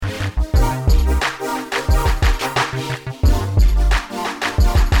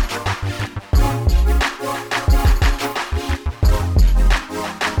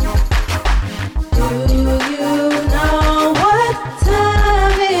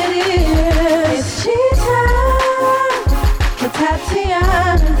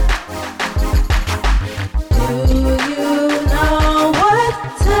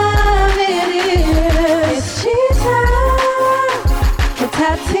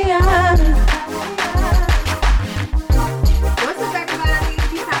up, everybody?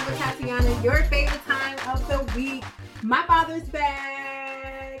 Tea Time with Tatiana, your favorite time of the week. My father's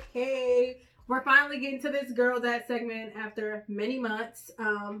back. Hey, we're finally getting to this girl dad segment after many months.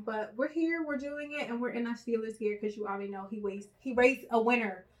 But we're here, we're doing it, and we're in our Steelers gear because you already know he raised a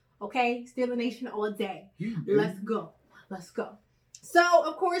winner. Okay, Steeler Nation all day. Let's go. So,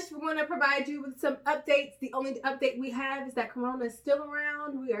 of course, we're going to provide you with some updates. The only update we have is that Corona is still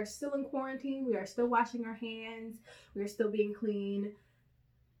around. We are still in quarantine. We are still washing our hands. We are still being clean.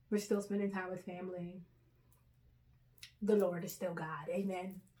 We're still spending time with family. The Lord is still God.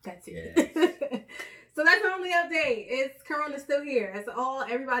 Amen. That's it. Yes. So that's the only update. It's Corona still here. That's all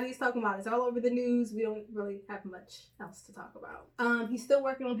everybody's talking about. It's all over the news. We don't really have much else to talk about. He's still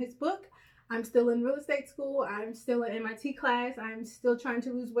working on his book. I'm still in real estate school. I'm still in MIT class. I'm still trying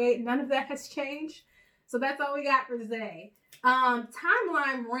to lose weight. None of that has changed. So that's all we got for today.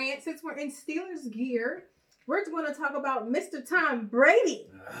 Timeline rant. Since we're in Steelers gear, we're going to talk about Mr. Tom Brady.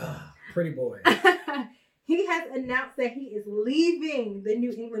 Pretty boy. He has announced that he is leaving the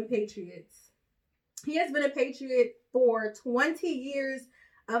New England Patriots. He has been a Patriot for 20 years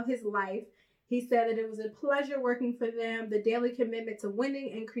of his life. He said that it was a pleasure working for them, the daily commitment to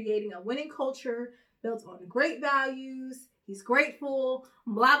winning and creating a winning culture built on great values. He's grateful,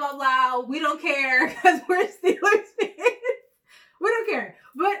 blah, blah, blah. We don't care because we're Steelers fans. We don't care.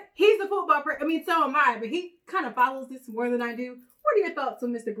 But he's a football player. I mean, so am I, but he kind of follows this more than I do. What are your thoughts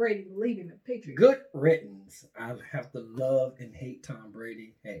on Mr. Brady leaving the Patriots? Good riddance. I have to love and hate Tom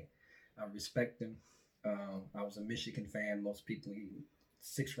Brady. Hey, I respect him. I was a Michigan fan. Most people,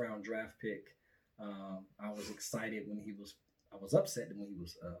 6th-round draft pick. I was excited I was upset when he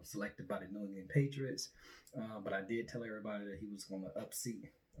was selected by the New England Patriots. But I did tell everybody that he was going to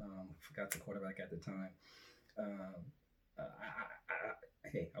upseat. I forgot the quarterback at the time.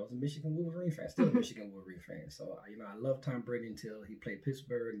 I was a Michigan Wolverine fan, still a Michigan Wolverine fan. So, I love Tom Brady until he played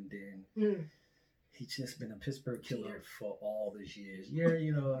Pittsburgh, and then he's just been a Pittsburgh killer for all these years. Yeah,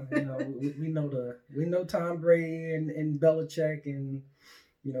 we know Tom Brady and Belichick, and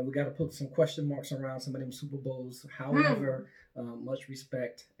we got to put some question marks around some of them Super Bowls. However, much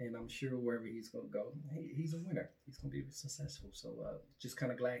respect, and I'm sure wherever he's going to go, he's a winner. He's going to be successful. So, just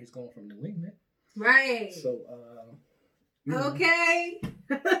kind of glad he's going from New England. Right. So, okay.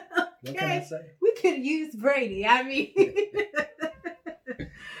 What can I say? We could use Brady. I mean,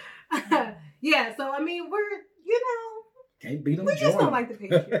 yeah. So we're can't beat them. We just don't like the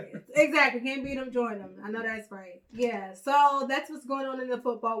Patriots. Exactly. Can't beat them. Join them. I know that's right. Yeah. So that's what's going on in the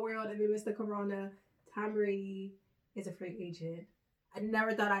football world. I mean, Mr. Corona, Tom Brady is a free agent. I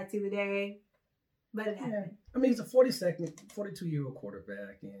never thought I'd see the day, but it happened. I mean, he's a 42-year-old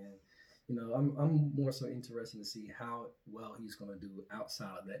quarterback, and I'm more so interested to see how well he's going to do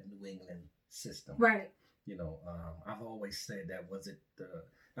outside of that New England system. Right. I've always said that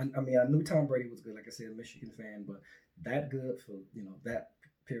I knew Tom Brady was good, like I said, a Michigan fan, but that good for, that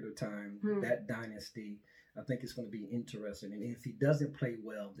period of time, that dynasty, I think it's going to be interesting. And if he doesn't play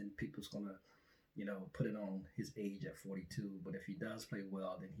well, then people's going to, put it on his age at 42. But if he does play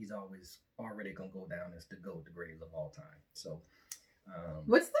well, then he's already going to go down as the GOAT, the greatest of all time. So,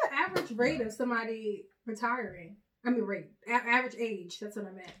 what's the average rate of somebody retiring? Average age. That's what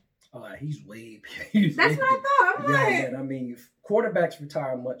I meant. He's way. That's what I thought. I'm like, I mean, quarterbacks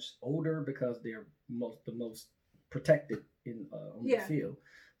retire much older because they're the most protected on the field.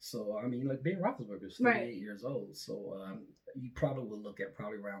 So like Ben Roethlisberger is 38 years old. So you probably will look at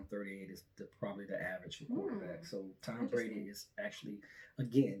around 38 is probably the average for quarterback. So Tom Brady is actually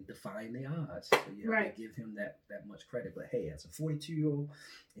again defying the odds. So you have to give him that much credit. But hey, as a 42-year-old,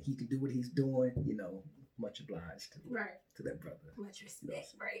 and he can do what he's doing, much obliged to that brother. Much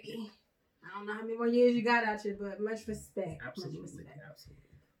respect, Brady. I don't know how many more years you got out here, but much respect. Absolutely. Much respect. Absolutely.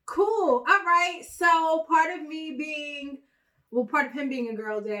 Cool. All right. So part of him being a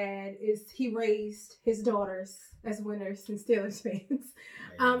girl dad is he raised his daughters as winners and Steelers fans.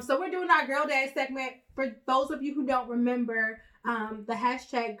 So we're doing our girl dad segment. For those of you who don't remember, the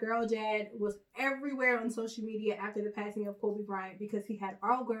hashtag girl dad was everywhere on social media after the passing of Kobe Bryant because he had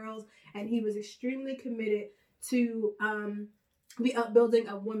all girls and he was extremely committed to the upbuilding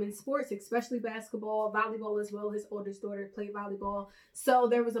of women's sports, especially basketball, volleyball as well. His oldest daughter played volleyball. So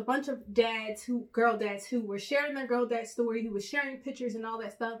there was a bunch of girl dads who were sharing their girl dad story, who was sharing pictures and all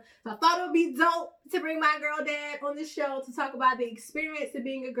that stuff. So I thought it would be dope to bring my girl dad on the show to talk about the experience of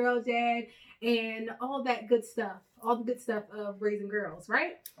being a girl dad and all that good stuff. All the good stuff of raising girls,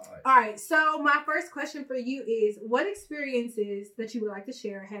 right? All right. So my first question for you is, what experiences that you would like to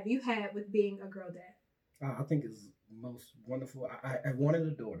share have you had with being a girl dad? I think it's most wonderful. I wanted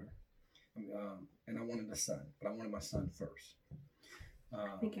a daughter, and I wanted a son, but I wanted my son first.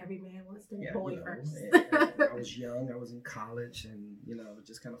 I think every man wants their boy first. and I was young. I was in college, and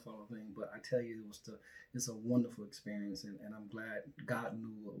just kind of followed thing. But I tell you, it's a wonderful experience, and I'm glad God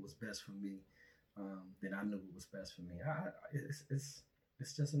knew what was best for me. That I knew what was best for me.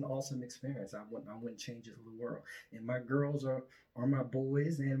 It's just an awesome experience. I wouldn't change it for the world. And my girls are my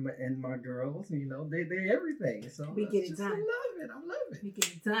boys, and my girls. They're everything. So we get it done. I love it. We get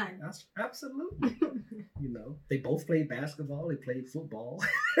it done. That's absolutely. They both played basketball. They played football.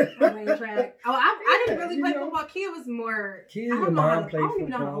 I ran track. Oh, I didn't really play football. Kia was more. Your mom played football. I don't even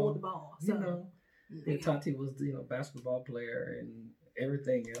know how to hold the ball. So. And Tati was basketball player and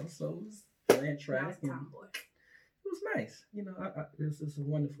everything else. So it was ran track. It was nice. It's a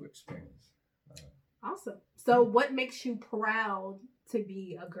wonderful experience. Awesome. So, what makes you proud to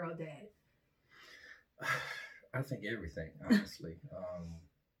be a girl dad? I think everything, honestly.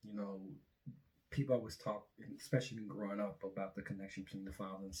 People always talk, especially growing up, about the connection between the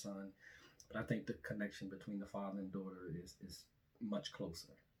father and son. But I think the connection between the father and daughter is much closer.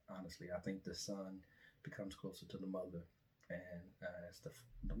 Honestly, I think the son becomes closer to the mother, and as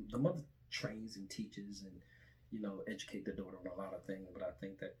the mother trains and teaches and educate the daughter on a lot of things. But I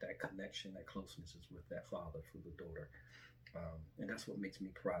think that connection, that closeness is with that father for the daughter. And that's what makes me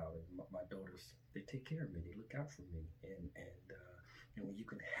proud. And my daughters, they take care of me. They look out for me. And when you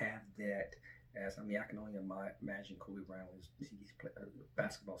can have that, I can only imagine Kobe Bryant he's playing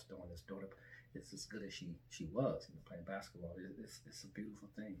basketball still, and his daughter is as good as she was playing basketball. It's a beautiful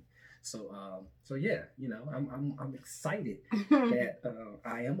thing. So yeah, I'm excited that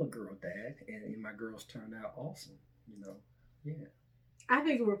I am a girl dad, and my girls turned out awesome. Yeah. I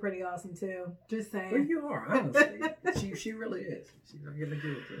think we're pretty awesome too. Just saying. Well, you are, honestly. she really is. She's gonna give it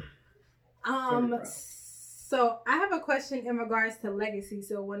to her. So I have a question in regards to legacy.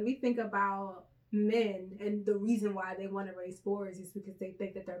 So when we think about men and the reason why they want to raise boys is because they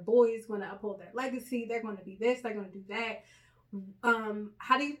think that their boys going to uphold their legacy. They're going to be this. They're going to do that.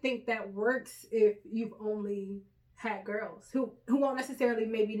 How do you think that works if you've only had girls who won't necessarily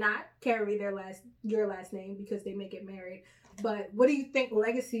maybe not carry your last name because they may get married? But what do you think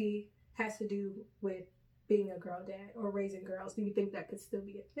legacy has to do with being a girl dad or raising girls? Do you think that could still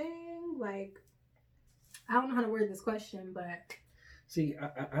be a thing? Like, I don't know how to word this question, but see,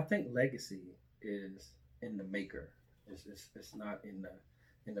 I think legacy is in the maker. It's not in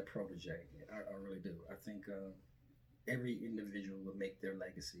the protege. I really do. I think every individual will make their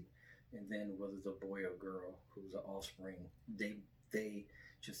legacy, and then whether it's a boy or girl who's an offspring, they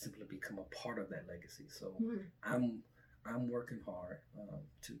just simply become a part of that legacy. So I'm working hard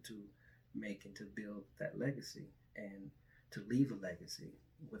to make and to build that legacy and to leave a legacy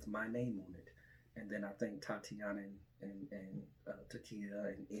with my name on it. And then I think Tatiana and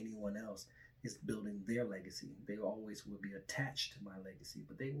Takia and anyone else is building their legacy. They always will be attached to my legacy,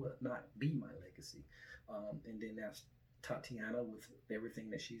 but they will not be my legacy. And then that's Tatiana with everything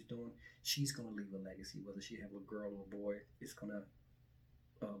that she's doing. She's going to leave a legacy, whether she have a girl or a boy. It's going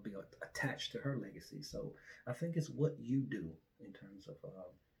to be attached to her legacy. So I think it's what you do in terms of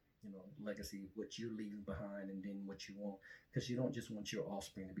legacy, what you're leaving behind, and then what you want, because you don't just want your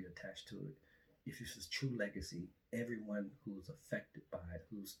offspring to be attached to it. If this is true legacy, everyone who's affected by it,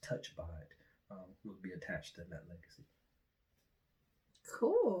 who's touched by it, will be attached to that legacy.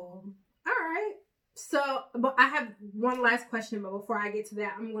 Cool. All right. So, but I have one last question, but before I get to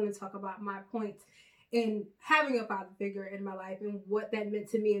that, I'm going to talk about my points in having a father figure in my life and what that meant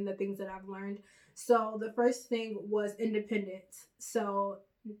to me and the things that I've learned. So the first thing was independence. So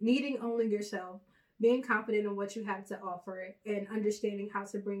needing only yourself, being confident in what you have to offer, and understanding how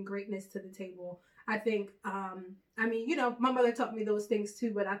to bring greatness to the table. I think, my mother taught me those things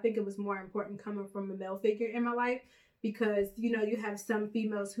too, but I think it was more important coming from a male figure in my life because, you have some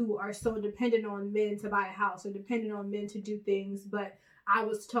females who are so dependent on men to buy a house or dependent on men to do things. But I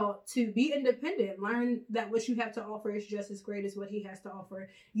was taught to be independent, learn that what you have to offer is just as great as what he has to offer.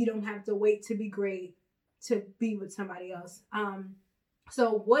 You don't have to wait to be great to be with somebody else.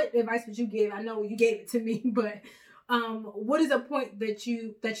 So what advice would you give? I know you gave it to me, but what is a point that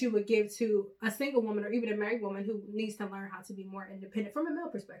you would give to a single woman or even a married woman who needs to learn how to be more independent from a male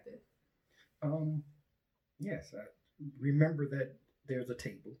perspective? Yes. Remember that there's a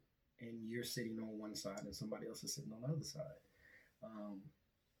table and you're sitting on one side and somebody else is sitting on the other side.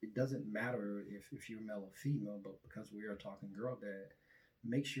 It doesn't matter if you're male or female, but because we are talking girl dad,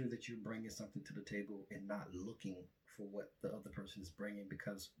 make sure that you're bringing something to the table and not looking for what the other person is bringing,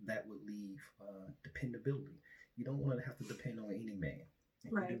 because that would leave dependability. You don't want to have to depend on any man.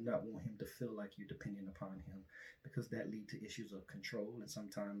 And you do not want him to feel like you're dependent upon him, because that leads to issues of control, and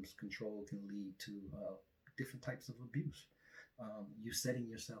sometimes control can lead to different types of abuse. You're setting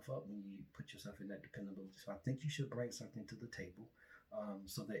yourself up when you put yourself in that dependability. So I think you should bring something to the table,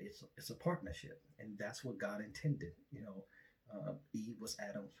 so that it's a partnership, and that's what God intended. Eve was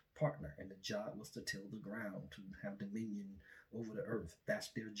Adam's partner, and the job was to till the ground, to have dominion over the earth. That's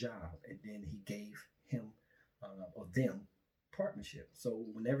their job, and then he gave him or them partnership. So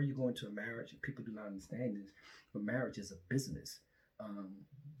whenever you go into a marriage, and people do not understand this, but marriage is a business.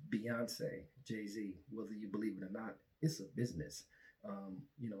 Beyonce, Jay-Z, whether you believe it or not, it's a business.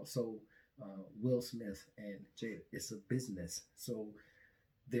 Will Smith and Jada, it's a business. So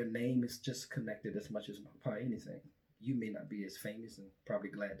their name is just connected as much as probably anything. You may not be as famous, and probably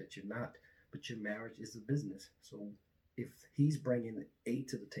glad that you're not, but your marriage is a business. So if he's bringing A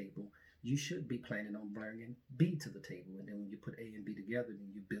to the table, you should be planning on bringing B to the table. And then when you put A and B together,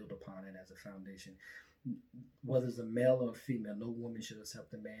 then you build upon it as a foundation. Whether it's a male or a female, no woman should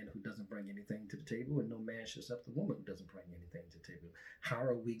accept a man who doesn't bring anything to the table, and no man should accept a woman who doesn't bring anything to the table. How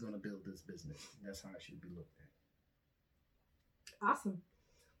are we going to build this business? That's how it should be looked at. Awesome.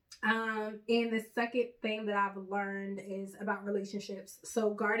 And the second thing that I've learned is about relationships. So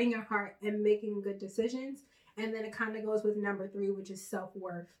guarding your heart and making good decisions. And then it kind of goes with number 3, which is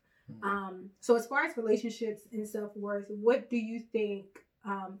self-worth. So as far as relationships and self-worth, what do you think?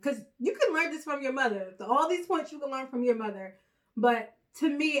 Because you can learn this from your mother. All these points you can learn from your mother. But to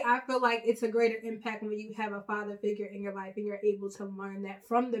me, I feel like it's a greater impact when you have a father figure in your life and you're able to learn that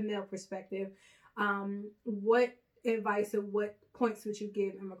from the male perspective. What advice or what points would you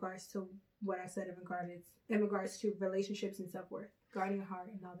give in regards to what I said in regards to relationships and self-worth, guarding your heart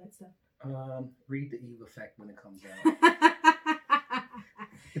and all that stuff? Read The Eve Effect when it comes out.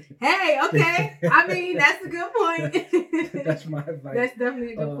 Hey, okay. I mean, that's a good point. That's my advice. That's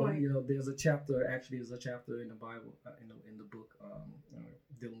definitely a good point. There's a chapter in the Bible, in the book,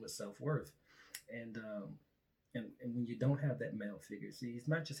 dealing with self-worth. And when you don't have that male figure, see, it's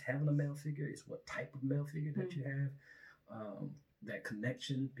not just having a male figure, it's what type of male figure that you have, that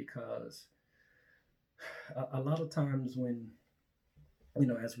connection, because a lot of times when,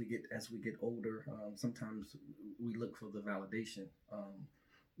 as we get older, sometimes we look for the validation.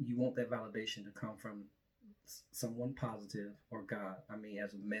 You want that validation to come from someone positive or God. I mean,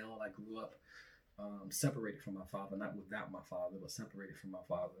 as a male, I grew up separated from my father, not without my father, but separated from my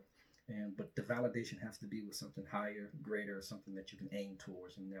father. But the validation has to be with something higher, greater, something that you can aim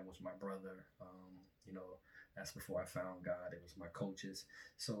towards. And that was my brother. That's before I found God. It was my coaches.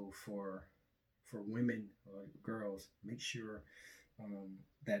 So for women or girls, make sure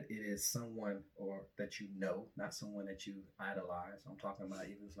that it is someone or that you know, not someone that you idolize. I'm talking about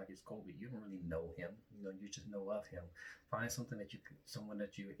even like it's Kobe. You don't really know him. You just know of him. Find someone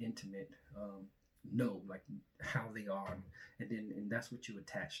that you're intimate, know like how they are, and that's what you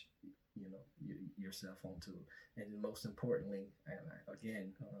attach, yourself onto. And then most importantly, and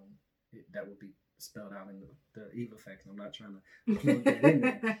again, that would be spelled out in the Eve Effect. I'm not trying to plug that in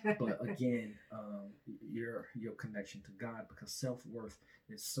there, but again, your connection to God, because self-worth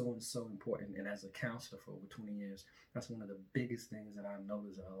is so important. And as a counselor for over 20 years, that's one of the biggest things that I've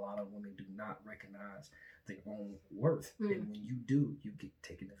noticed, that a lot of women do not recognize their own worth. And when you do, you get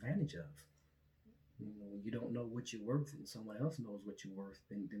taken advantage of. When you don't know what you're worth and someone else knows what you're worth,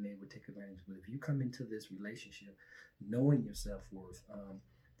 then they would take advantage. But if you come into this relationship knowing your self-worth,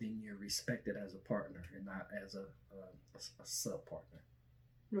 then you're respected as a partner and not as a sub-partner.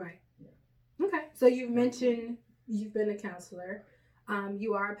 Right. Yeah. Okay. So you've mentioned you've been a counselor.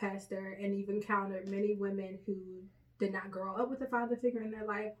 You are a pastor, and you've encountered many women who did not grow up with a father figure in their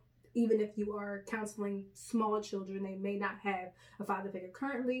life. Even if you are counseling small children, they may not have a father figure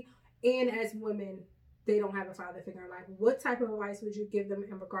currently. And as women, they don't have a father figure in life. What type of advice would you give them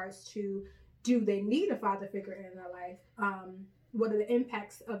in regards to, do they need a father figure in their life? What are the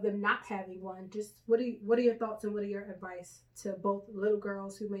impacts of them not having one? Just what are your thoughts and what are your advice to both little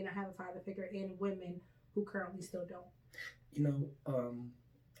girls who may not have a father figure and women who currently still don't?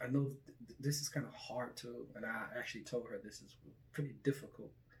 I know this is kind of hard to, and I actually told her this is a pretty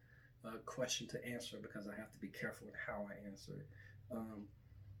difficult question to answer, because I have to be careful with how I answer it.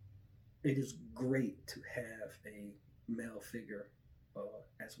 It is great to have a male figure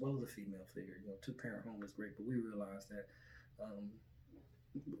as well as a female figure. 2-parent home is great, but we realize that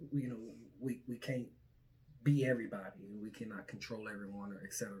we can't be everybody. We cannot control everyone, or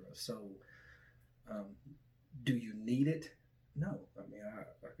etc. So, do you need it? No. I mean,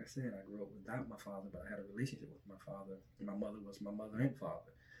 like I said, I grew up without my father, but I had a relationship with my father. My mother was my mother and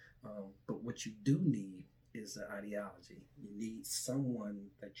father. But what you do need is an ideology. You need someone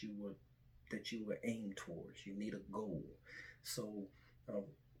that you would aim towards. You need a goal. So,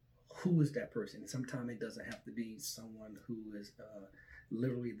 who is that person? Sometimes it doesn't have to be someone who is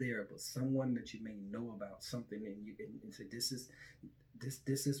literally there, but someone that you may know about something, and say, this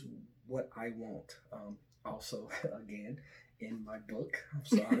is what I want. Also, again, in my book, I'm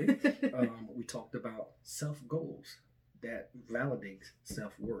sorry, we talked about self goals that validates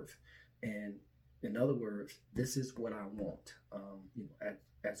self worth, and in other words, this is what I want.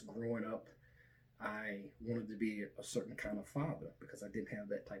 As growing up, I wanted to be a certain kind of father because I didn't have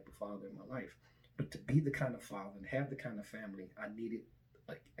that type of father in my life. But to be the kind of father and have the kind of family, I needed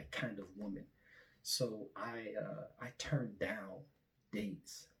a kind of woman. So I turned down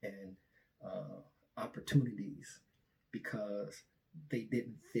dates and opportunities because they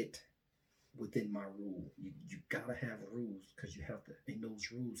didn't fit within my rule. You gotta have rules because you have to, and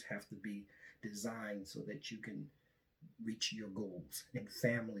those rules have to be designed so that you can reach your goals. And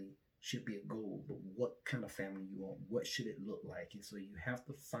family should be a goal, but what kind of family you want? What should it look like? And so you have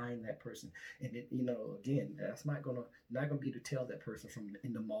to find that person. And it, again, that's not gonna be to tell that person from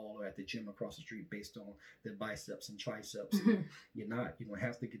in the mall or at the gym across the street based on their biceps and triceps. Mm-hmm. You don't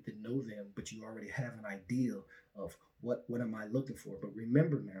have to get to know them, but you already have an idea of what am I looking for. But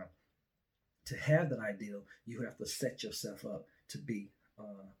remember now, to have that ideal, you have to set yourself up to be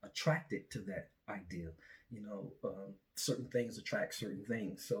attracted to that ideal. Certain things attract certain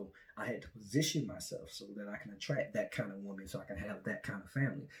things. So I had to position myself so that I can attract that kind of woman, so I can have that kind of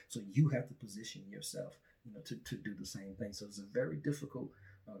family. So you have to position yourself, to do the same thing. So it's a very difficult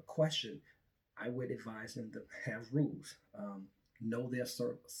question. I would advise them to have rules, know their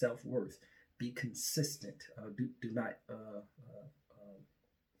self-worth, be consistent, do not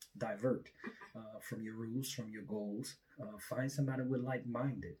divert from your rules, from your goals. Find somebody with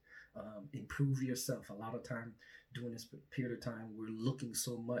like-minded. Improve yourself. A lot of time during this period of time, we're looking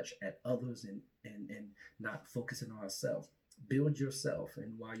so much at others and not focusing on ourselves. Build yourself,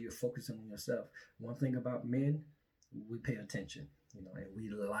 and while you're focusing on yourself, one thing about men, we pay attention, and we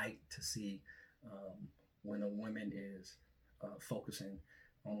like to see when a woman is focusing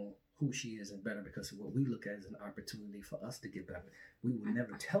on who she is and better, because what we look at is an opportunity for us to get better. We would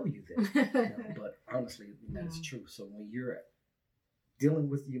never tell you that, but honestly, that's true. So when you're dealing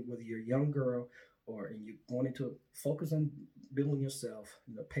with your young girl, and you're wanting to focus on building yourself,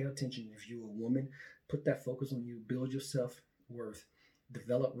 pay attention. If you're a woman, put that focus on you, build your self-worth,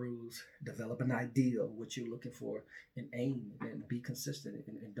 develop rules, develop an idea of what you're looking for, and aim and be consistent,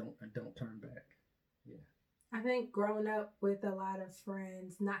 and don't turn back. Yeah. I think growing up with a lot of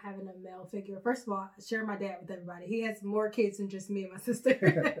friends, not having a male figure. First of all, I share my dad with everybody. He has more kids than just me and my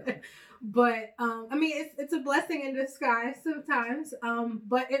sister. But it's a blessing in disguise sometimes.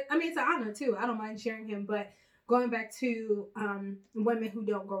 But it's an honor too. I don't mind sharing him. But going back to women who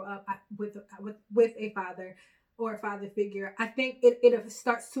don't grow up with a father or a father figure, I think it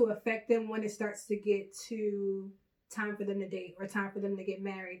starts to affect them when it starts to get to time for them to date or time for them to get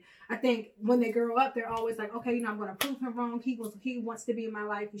married. I think when they grow up, they're always like, okay, I'm going to prove him wrong. He wants to be in my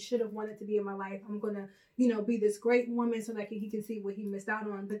life. He should have wanted to be in my life. I'm going to, be this great woman so that he can see what he missed out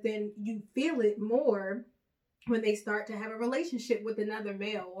on. But then you feel it more when they start to have a relationship with another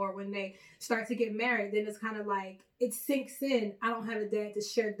male, or when they start to get married. Then it's kind of like, it sinks in. I don't have a dad to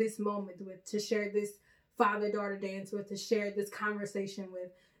share this moment with, to share this father-daughter dance with, to share this conversation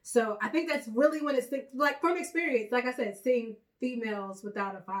with. So I think that's really when it's like, from experience, like I said, seeing females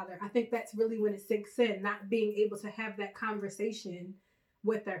without a father, I think that's really when it sinks in, not being able to have that conversation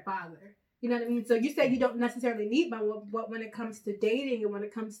with their father. You know what I mean? So you said you don't necessarily need one, but when it comes to dating and when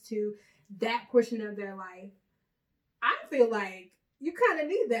it comes to that portion of their life, I feel like you kind of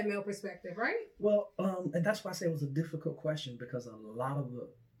need that male perspective, right? Well, and that's why I say it was a difficult question, because a lot of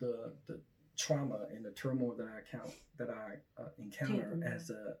the trauma and the turmoil that I encounter as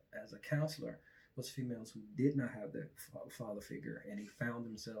a counselor was females who did not have that father figure, and they found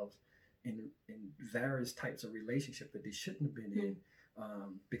themselves in various types of relationship that they shouldn't have been in,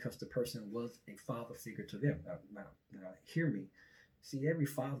 because the person was a father figure to them. Now hear me. See, every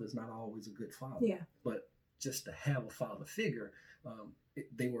father is not always a good father. Yeah. But just to have a father figure,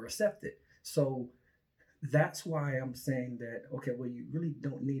 they were accepted. So that's why I'm saying that, okay, well, you really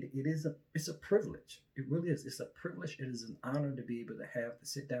don't need it. It's a privilege. It really is. It's a privilege. It is an honor to be able to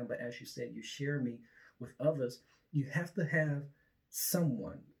sit down. But as you said, you share me with others. You have to have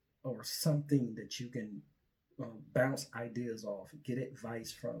someone or something that you can bounce ideas off, get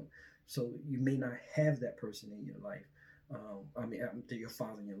advice from. So you may not have that person in your life. Your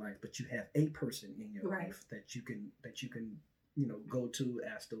father in your life, but you have a person in your life that you can go to,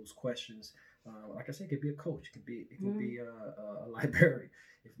 ask those questions, Like I said, it could be a coach, it could be a librarian,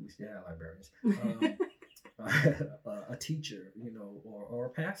 if we still have librarians, a teacher, you know, or a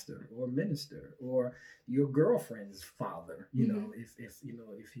pastor or a minister, or your girlfriend's father, you know,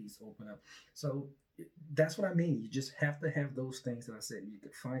 if he's open up. So that's what I mean. You just have to have those things that I said. You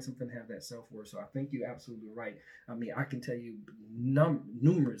could find something to have that self-worth. So I think you're absolutely right. I mean, I can tell you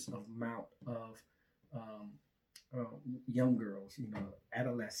numerous amount of young girls, you know,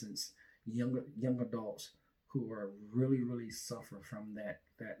 adolescents, young adults who are really suffer from that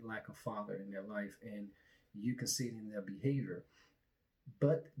lack of father in their life, and you can see it in their behavior.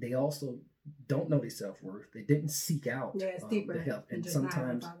 But they also don't know their self-worth. They didn't seek out the help, and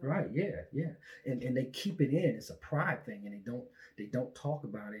sometimes and they keep it in. It's a pride thing, and they don't talk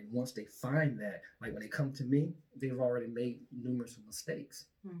about it. And once they find that, like when they come to me, they've already made numerous mistakes.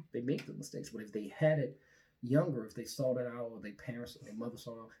 They make the mistakes, but if they had it younger, if they saw that out, or their parents or their mother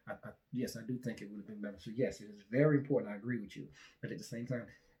saw it, yes, I do think it would have been better. So yes, it is very important. I agree with you, but at the same time,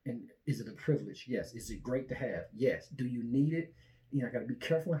 and is it a privilege? Yes. Is it great to have? Yes. Do you need it? You know, I got to be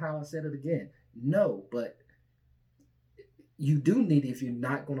careful how I said it again. No, but you do need it if you're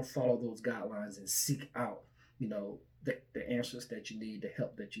not going to follow those guidelines and seek out, you know, the answers that you need, the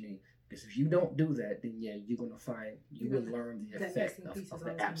help that you need. Because if you don't do that, then yeah, you're going to find, you will learn the effect of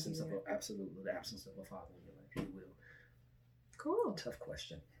the absence of the absence of a father in your life. You will. Cool. Tough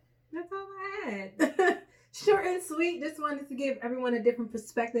question. That's all I had. Short and sweet. Just wanted to give everyone a different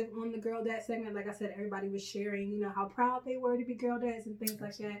perspective on the Girl Dad segment. Like I said, everybody was sharing, you know, how proud they were to be girl dads and things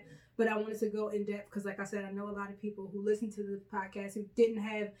like that. But I wanted to go in depth because, like I said, I know a lot of people who listen to the podcast who didn't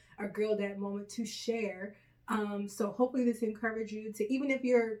have a girl dad moment to share. So hopefully this encouraged you to, even if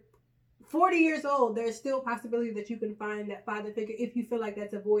you're 40 years old, there's still a possibility that you can find that father figure if you feel like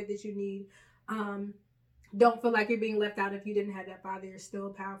that's a void that you need. Don't feel like you're being left out if you didn't have that father. You're still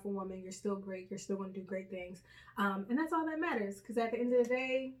a powerful woman. You're still great. You're still going to do great things. And that's all that matters, because at the end of the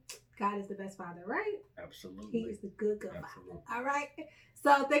day, God is the best father, right? Absolutely. He is the good father. All right.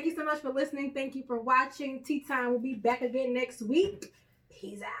 So thank you so much for listening. Thank you for watching. Tea Time will be back again next week.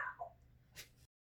 Peace out.